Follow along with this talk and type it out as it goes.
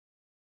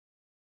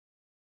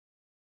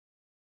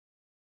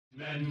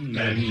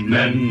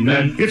Men.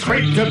 It's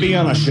great to be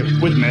on a ship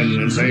with men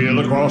and sail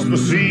across the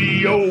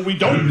sea. Oh, we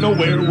don't know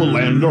where we'll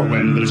land or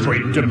when, but it's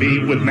great to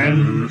be with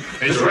men.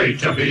 It's great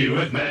to be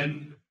with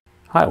men.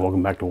 Hi,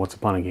 welcome back to Once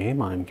Upon a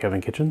Game. I'm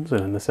Kevin Kitchens,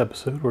 and in this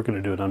episode we're going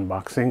to do an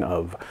unboxing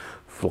of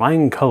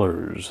Flying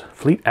Colors,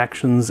 Fleet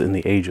Actions in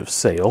the Age of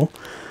Sail.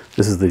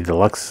 This is the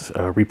Deluxe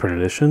reprint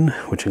edition,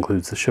 which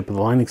includes the Ship of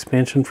the Line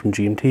expansion from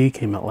GMT,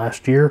 came out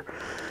last year.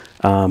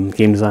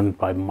 Game designed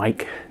by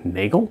Mike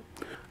Nagel.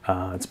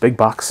 It's a big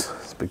box.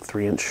 It's a big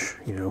 3-inch,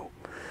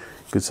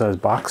 good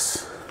sized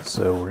box.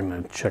 So we're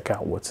going to check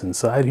out what's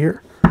inside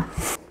here. All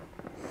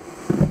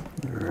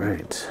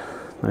right,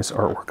 nice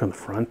artwork on the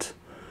front.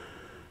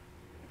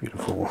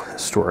 Beautiful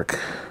historic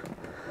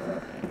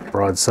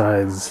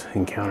broadsides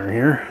encounter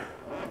here.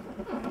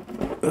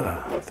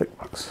 Thick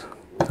box.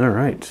 All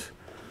right,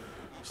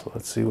 so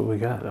let's see what we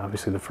got.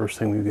 Obviously the first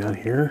thing we've got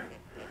here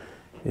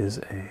is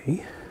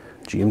a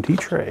GMT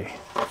tray.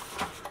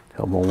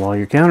 Help hold all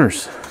your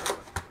counters.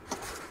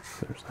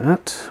 There's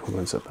that. We're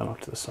going to set that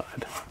off to the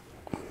side.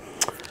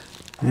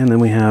 And then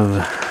we have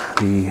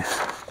the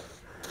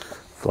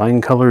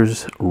Flying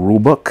Colors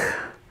rulebook.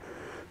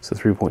 It's a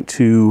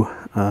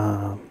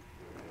 3.2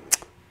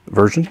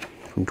 version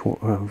from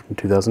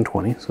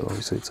 2020, so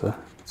obviously it's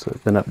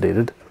been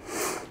updated.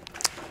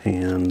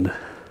 And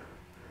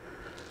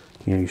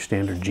your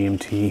standard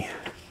GMT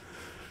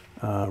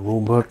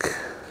rulebook.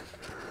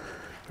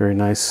 Very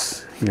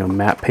nice,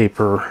 matte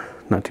paper,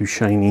 not too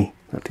shiny,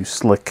 not too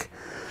slick.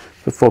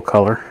 The full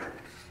color,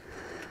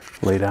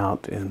 laid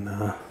out in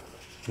the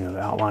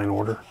outline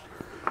order.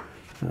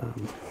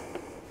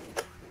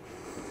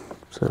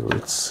 So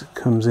it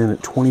comes in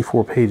at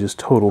 24 pages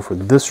total for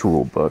this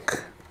rule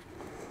book.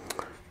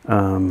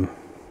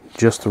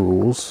 Just the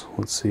rules.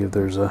 Let's see if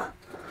there's a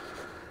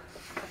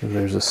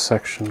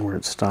section where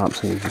it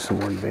stops and gives you some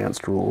more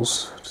advanced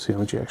rules to see how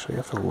much you actually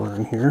have to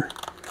learn here.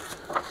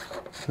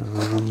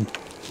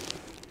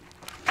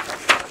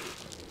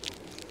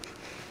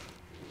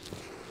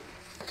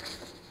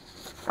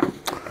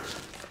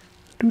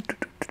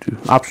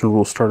 Optional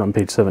rules start on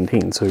page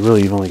 17, so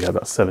really you've only got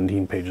about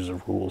 17 pages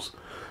of rules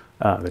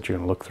that you're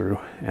going to look through,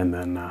 and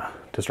then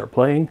to start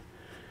playing,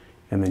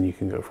 and then you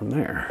can go from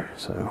there.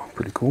 So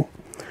pretty cool.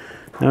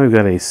 Now we've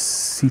got a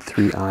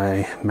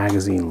C3I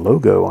magazine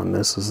logo on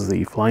this. This is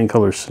the Flying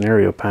Colors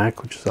scenario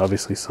pack, which is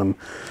obviously some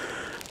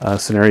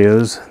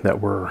scenarios that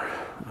were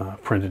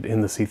printed in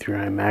the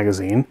C3I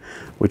magazine,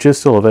 which is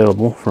still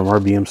available from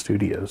RBM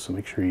Studios, so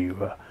make sure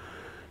you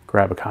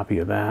grab a copy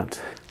of that.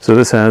 So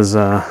this has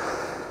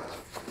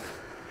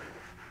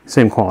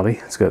same quality.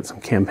 It's got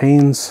some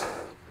campaigns,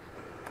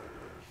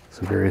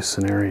 some various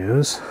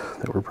scenarios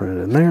that were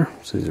printed in there,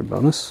 so these are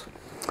bonus.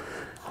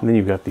 And then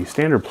you've got the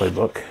standard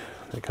playbook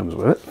that comes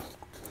with it,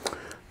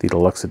 the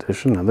Deluxe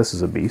edition. Now this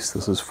is a beast.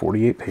 This is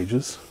 48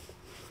 pages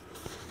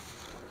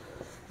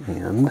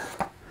and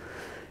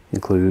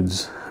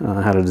includes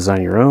how to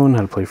design your own,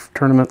 how to play for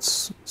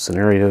tournaments,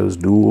 scenarios,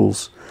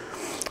 duels,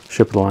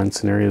 Ship of the Line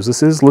scenarios.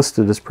 This is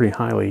listed as pretty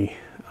highly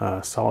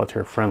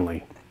solitaire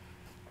friendly.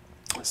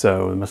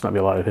 So there must not be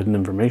a lot of hidden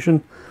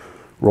information.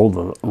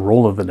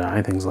 Roll of the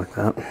die, things like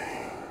that.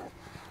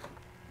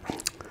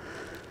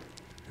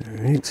 All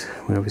right.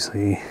 We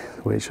obviously,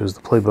 the way it shows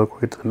the playbook,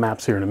 we'll get to the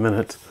maps here in a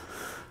minute.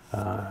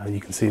 You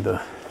can see the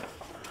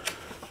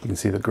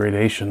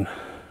gradation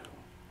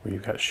where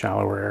you've got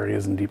shallower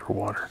areas and deeper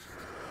water.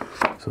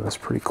 So that's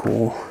pretty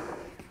cool.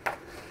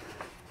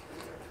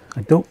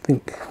 I don't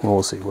think. Well,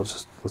 we'll see.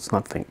 Let's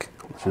not think.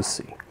 Let's just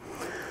see.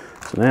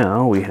 So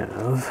now we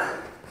have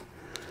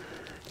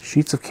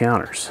sheets of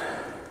counters,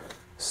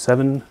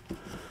 7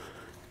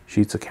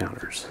 sheets of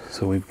counters.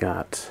 So we've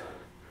got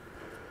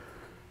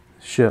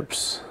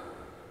ships,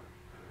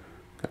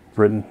 got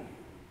Britain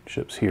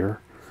ships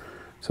here.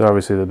 So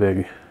obviously the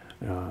big,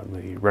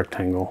 the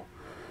rectangle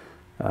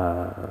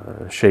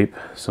shape,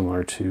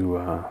 similar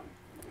to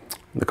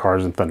the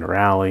cars in Thunder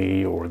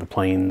Alley or the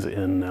planes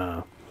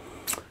in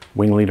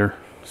Wing Leader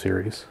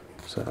series.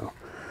 So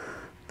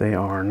they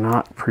are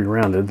not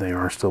pre-rounded, they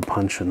are still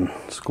punch and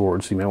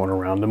scored, so you might want to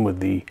round them with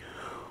the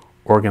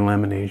Oregon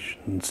Laminations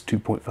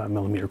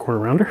 2.5mm quarter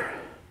rounder.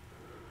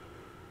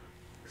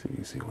 So you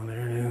can see one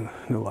there,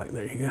 no light,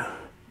 there you go.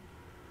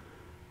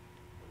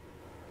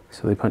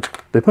 So they punch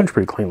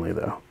pretty cleanly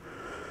though.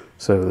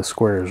 So the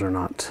squares are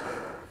not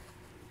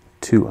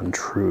too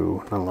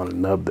untrue, not a lot of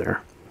nub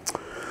there.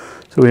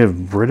 So we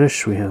have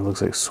British, we have,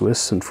 looks like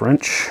Swiss and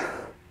French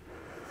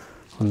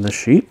on this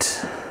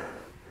sheet.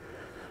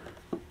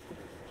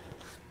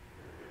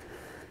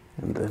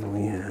 And then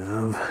we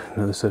have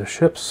another set of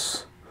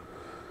ships.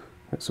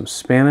 Got some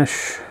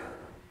Spanish.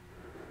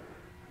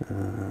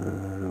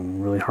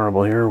 Really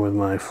horrible here with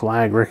my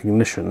flag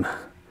recognition.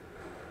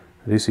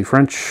 I do see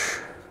French,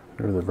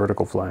 where the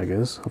vertical flag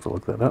is. I'll have to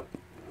look that up.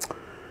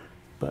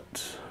 But,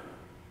 so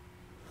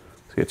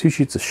we got 2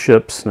 sheets of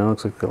ships. Now it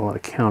looks like we've got a lot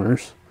of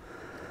counters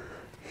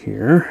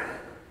here.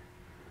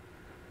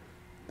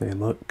 They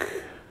look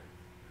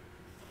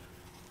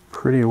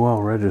pretty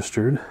well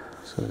registered.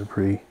 So they're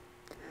pretty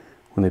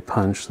when they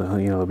punch,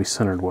 they'll be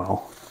centered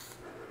well.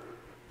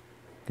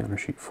 Counter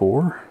sheet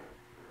 4.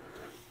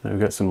 Now we've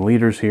got some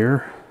leaders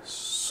here.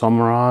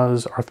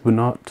 Somraz,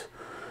 Arthbunot,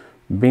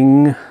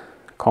 Bing,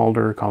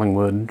 Calder,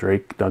 Collingwood,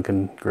 Drake,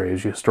 Duncan,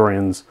 Graves. You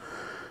historians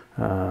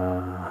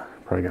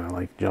probably gonna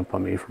like jump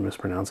on me for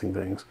mispronouncing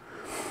things.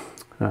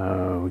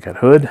 We got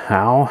Hood,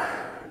 Howe,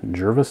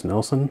 Jervis,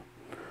 Nelson.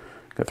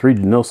 Got 3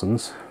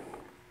 Nelsons.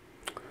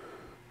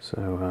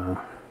 So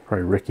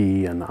probably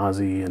Ricky and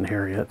Ozzy and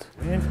Harriet.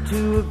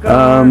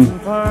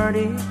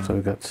 So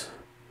we've got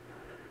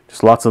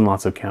just lots and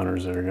lots of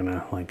counters that are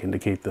gonna like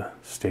indicate the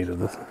state of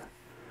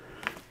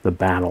the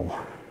battle.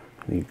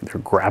 They're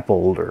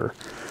grappled, or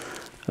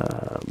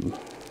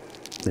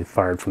they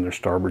fired from their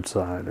starboard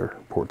side or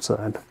port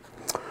side.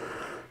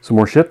 Some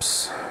more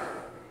ships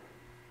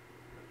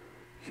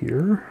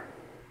here.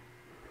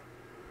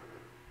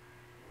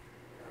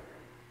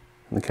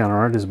 And the counter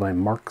art is by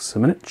Mark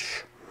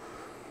Simonich.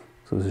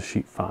 So this is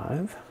sheet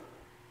 5.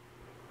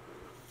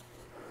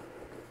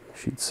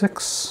 Sheet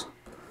 6.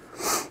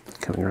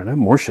 Coming right up,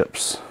 more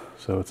ships.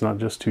 So it's not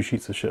just 2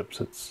 sheets of ships,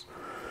 it's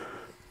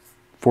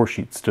 4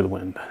 sheets to the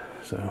wind.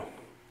 So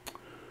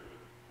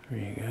there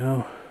you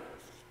go.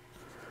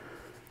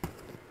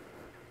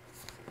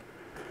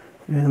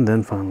 And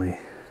then finally,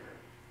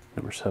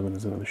 number 7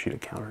 is another sheet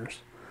of counters.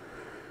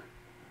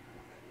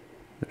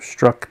 They're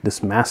struck,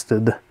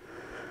 dismasted.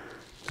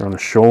 They're on a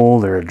shoal,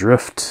 they're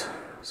adrift.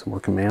 Some more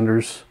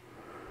commanders,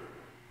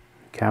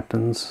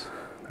 captains.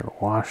 They're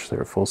awash,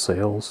 they're at full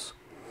sails.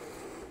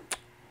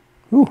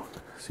 Ooh,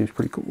 seems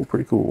pretty cool,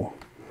 pretty cool.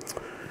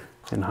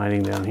 And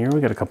hiding down here,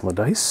 we got a couple of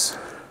dice,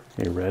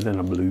 a red and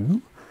a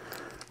blue.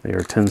 They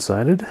are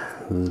 10-sided,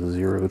 this is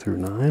 0 through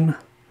 9.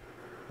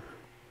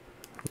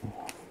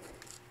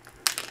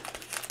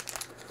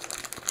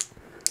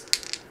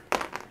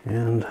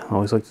 And I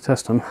always like to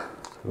test them.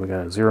 So we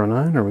got a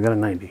 0-9, or we got a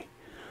 90,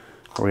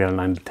 or we got a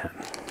 9 to 10.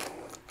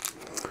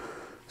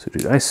 So 2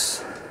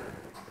 dice.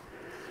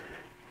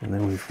 And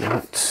then we've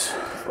got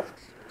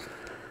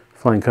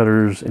Flying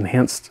Cutters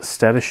Enhanced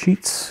Status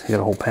Sheets. You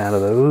got a whole pad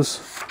of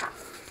those.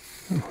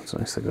 Oh, it's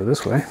nice to go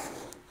this way.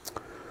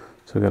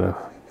 So we got a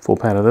full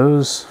pad of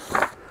those.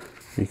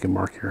 You can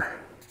mark your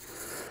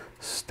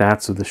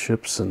stats of the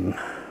ships and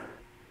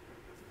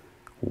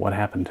what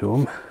happened to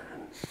them.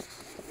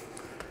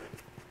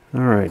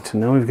 All right,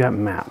 now we've got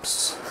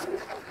maps.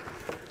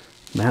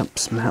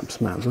 Maps.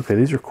 Okay,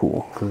 these are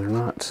cool because they're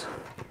not.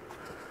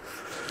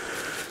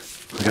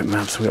 We got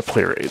maps, we got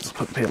playraids.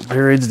 Put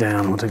playraids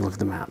down, we'll take a look at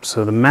the maps.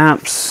 So the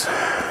maps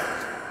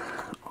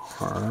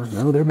are,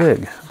 no, they're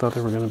big. I thought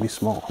they were going to be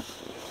small.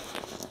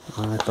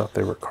 I thought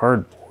they were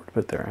cardboard,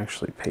 but they're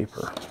actually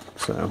paper.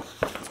 So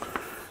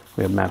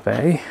we have map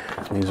A.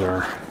 These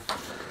are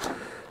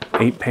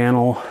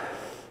 8-panel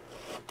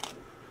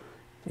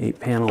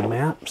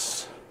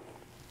maps.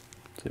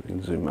 See if we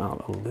can zoom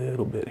out a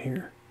little bit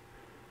here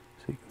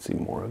so you can see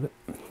more of it.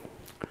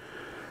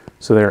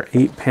 So there are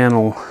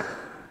 8-panel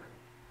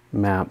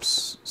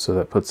maps, so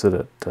that puts it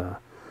at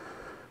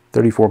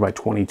 34 by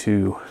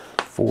 22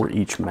 for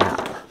each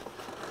map.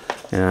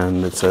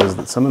 And it says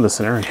that some of the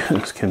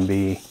scenarios can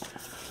be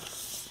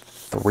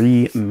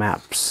 3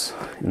 maps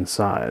in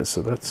size,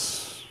 so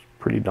that's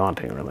pretty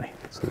daunting, really.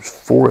 So there's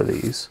 4 of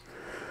these,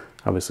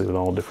 obviously with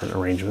all different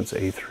arrangements,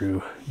 A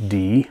through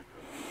D.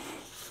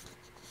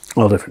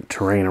 All different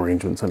terrain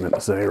arrangements, I meant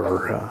to say,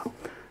 or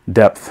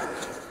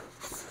depth.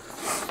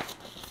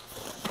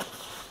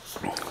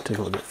 Take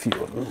a look at a few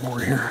of them more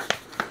here.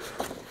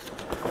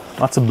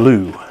 Lots of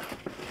blue,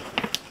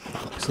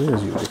 obviously,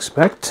 as you would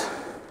expect.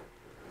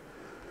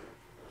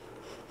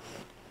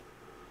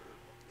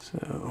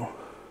 So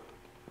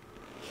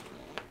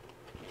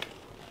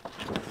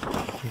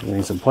you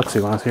need some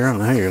plexiglass here. I don't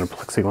know how you're going to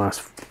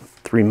plexiglass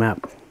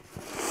 3-map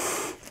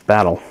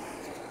battle.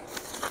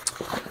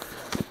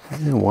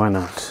 And why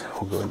not?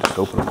 We'll go and just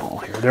open them all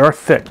here. They are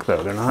thick,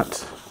 though. They're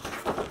not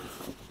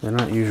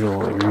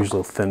your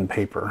usual thin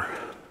paper.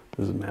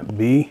 This is map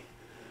B.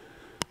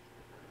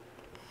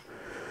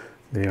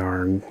 They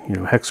are,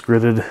 hex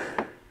gridded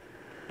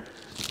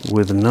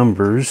with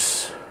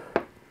numbers.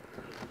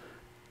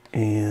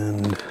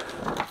 And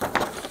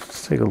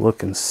let's take a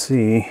look and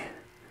see.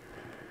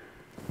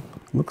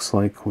 Looks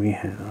like we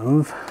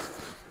have,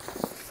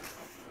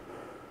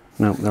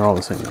 no, they're all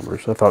the same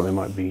numbers. I thought they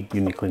might be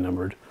uniquely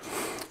numbered,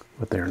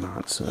 but they're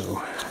not.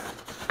 So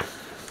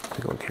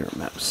take a look here at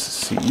map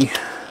C.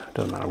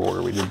 Doesn't matter what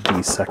order we did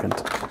D second.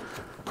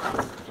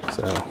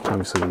 So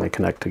obviously when they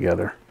connect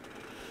together,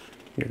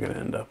 you're going to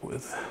end up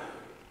with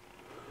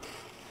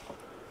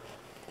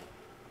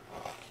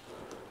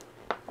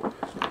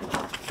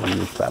a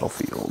new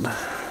battlefield.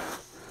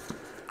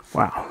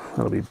 Wow,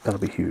 that'll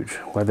be huge.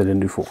 Why they didn't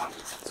do 4?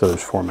 So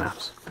there's 4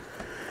 maps.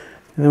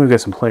 And then we've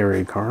got some play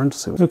raid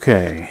cards.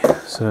 Okay,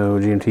 so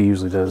GMT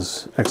usually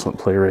does excellent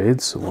play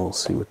raids, so we'll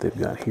see what they've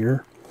got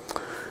here.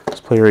 It's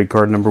play raid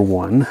card number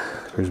 1.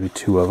 There's going to be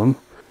 2 of them.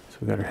 So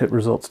we've got our hit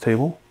results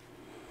table.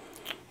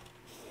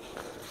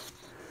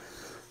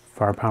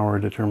 Firepower,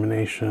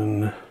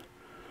 determination,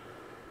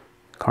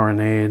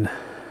 carronade,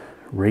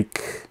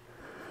 rake,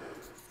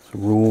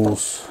 some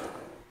rules,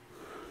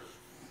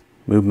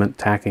 movement,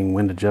 tacking,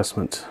 wind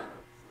adjustment,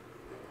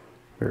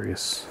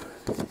 various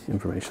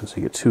information. So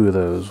you get 2 of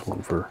those,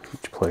 one for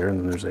each player, and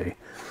then there's a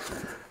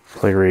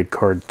player aid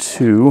card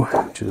 2,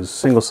 which is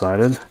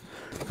single-sided.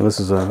 And this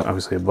is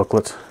obviously a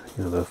booklet,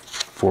 you know, the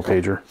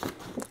 4-pager.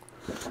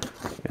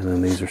 And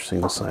then these are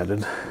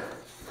single-sided.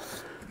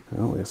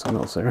 Oh, we got something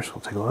else there, so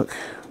we'll take a look.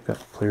 We've got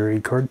player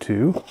aid card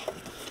 2,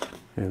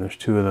 and there's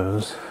 2 of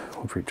those,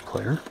 one for each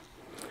player.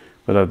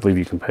 But I believe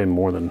you can pay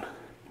more than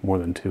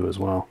 2 as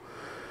well.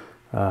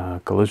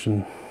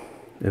 Collision,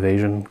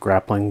 evasion,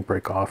 grappling,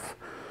 break off,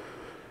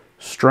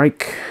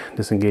 strike,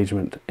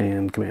 disengagement,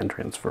 and command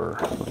transfer.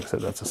 Like I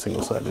said, that's a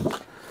single-sided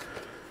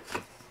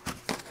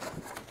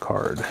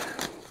card.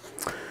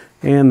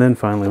 And then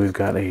finally we've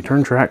got a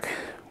turn track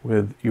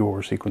with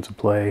your sequence of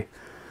play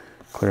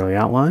clearly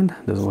outlined.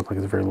 Doesn't look like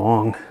it's a very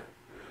long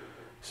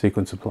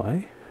sequence of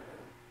play.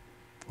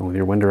 Along with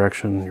your wind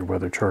direction, your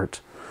weather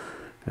chart,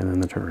 and then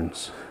the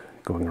turns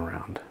going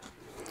around.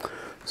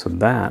 So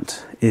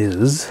that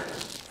is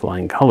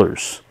Flying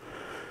Colors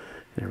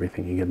and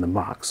everything you get in the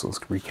box. So let's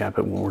recap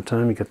it one more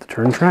time. You get the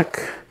turn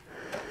track,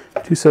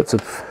 two sets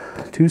of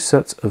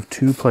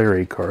 2 player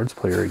aid cards,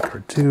 player aid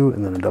card 2,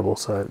 and then a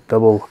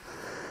double-sized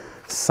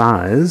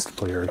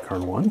player aid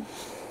card 1.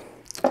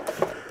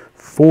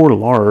 4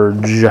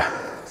 large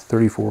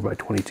 34 by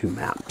 22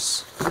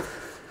 maps.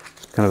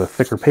 Kind of a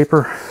thicker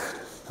paper,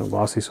 kind of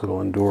glossy, so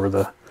it'll endure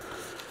the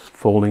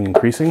folding and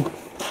creasing.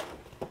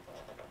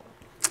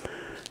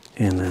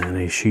 And then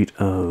a sheet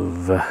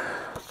of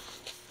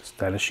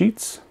status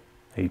sheets,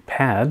 a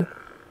pad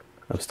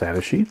of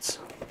status sheets,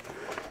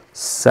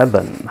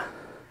 7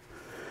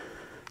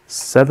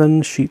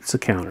 sheets of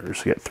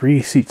counters. We got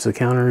 3 sheets of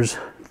counters,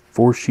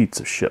 4 sheets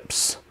of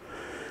ships.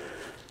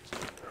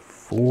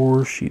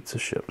 4 sheets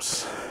of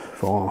ships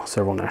for all,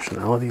 several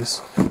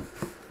nationalities. And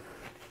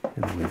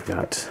then we've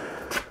got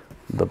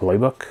the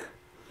playbook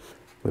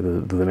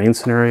with the main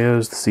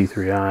scenarios, the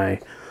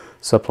C3I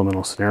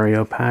supplemental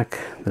scenario pack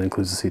that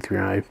includes the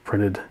C3I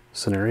printed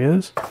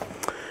scenarios,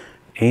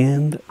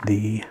 and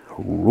the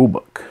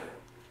rulebook.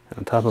 And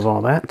on top of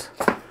all that,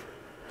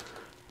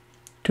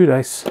 2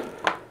 dice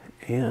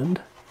and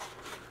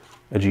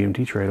a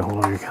GMT tray to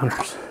hold all your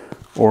counters,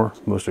 or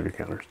most of your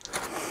counters.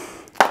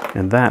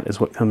 And that is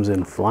what comes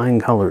in Flying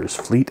Colors,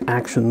 Fleet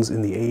Actions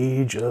in the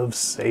Age of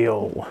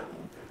Sail,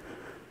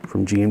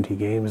 from GMT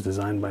Games,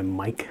 designed by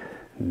Mike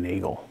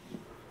Nagel.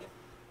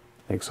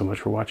 Thanks so much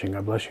for watching.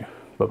 God bless you.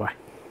 Bye-bye.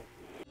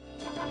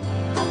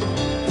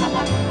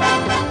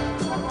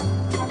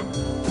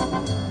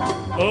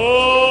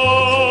 Oh!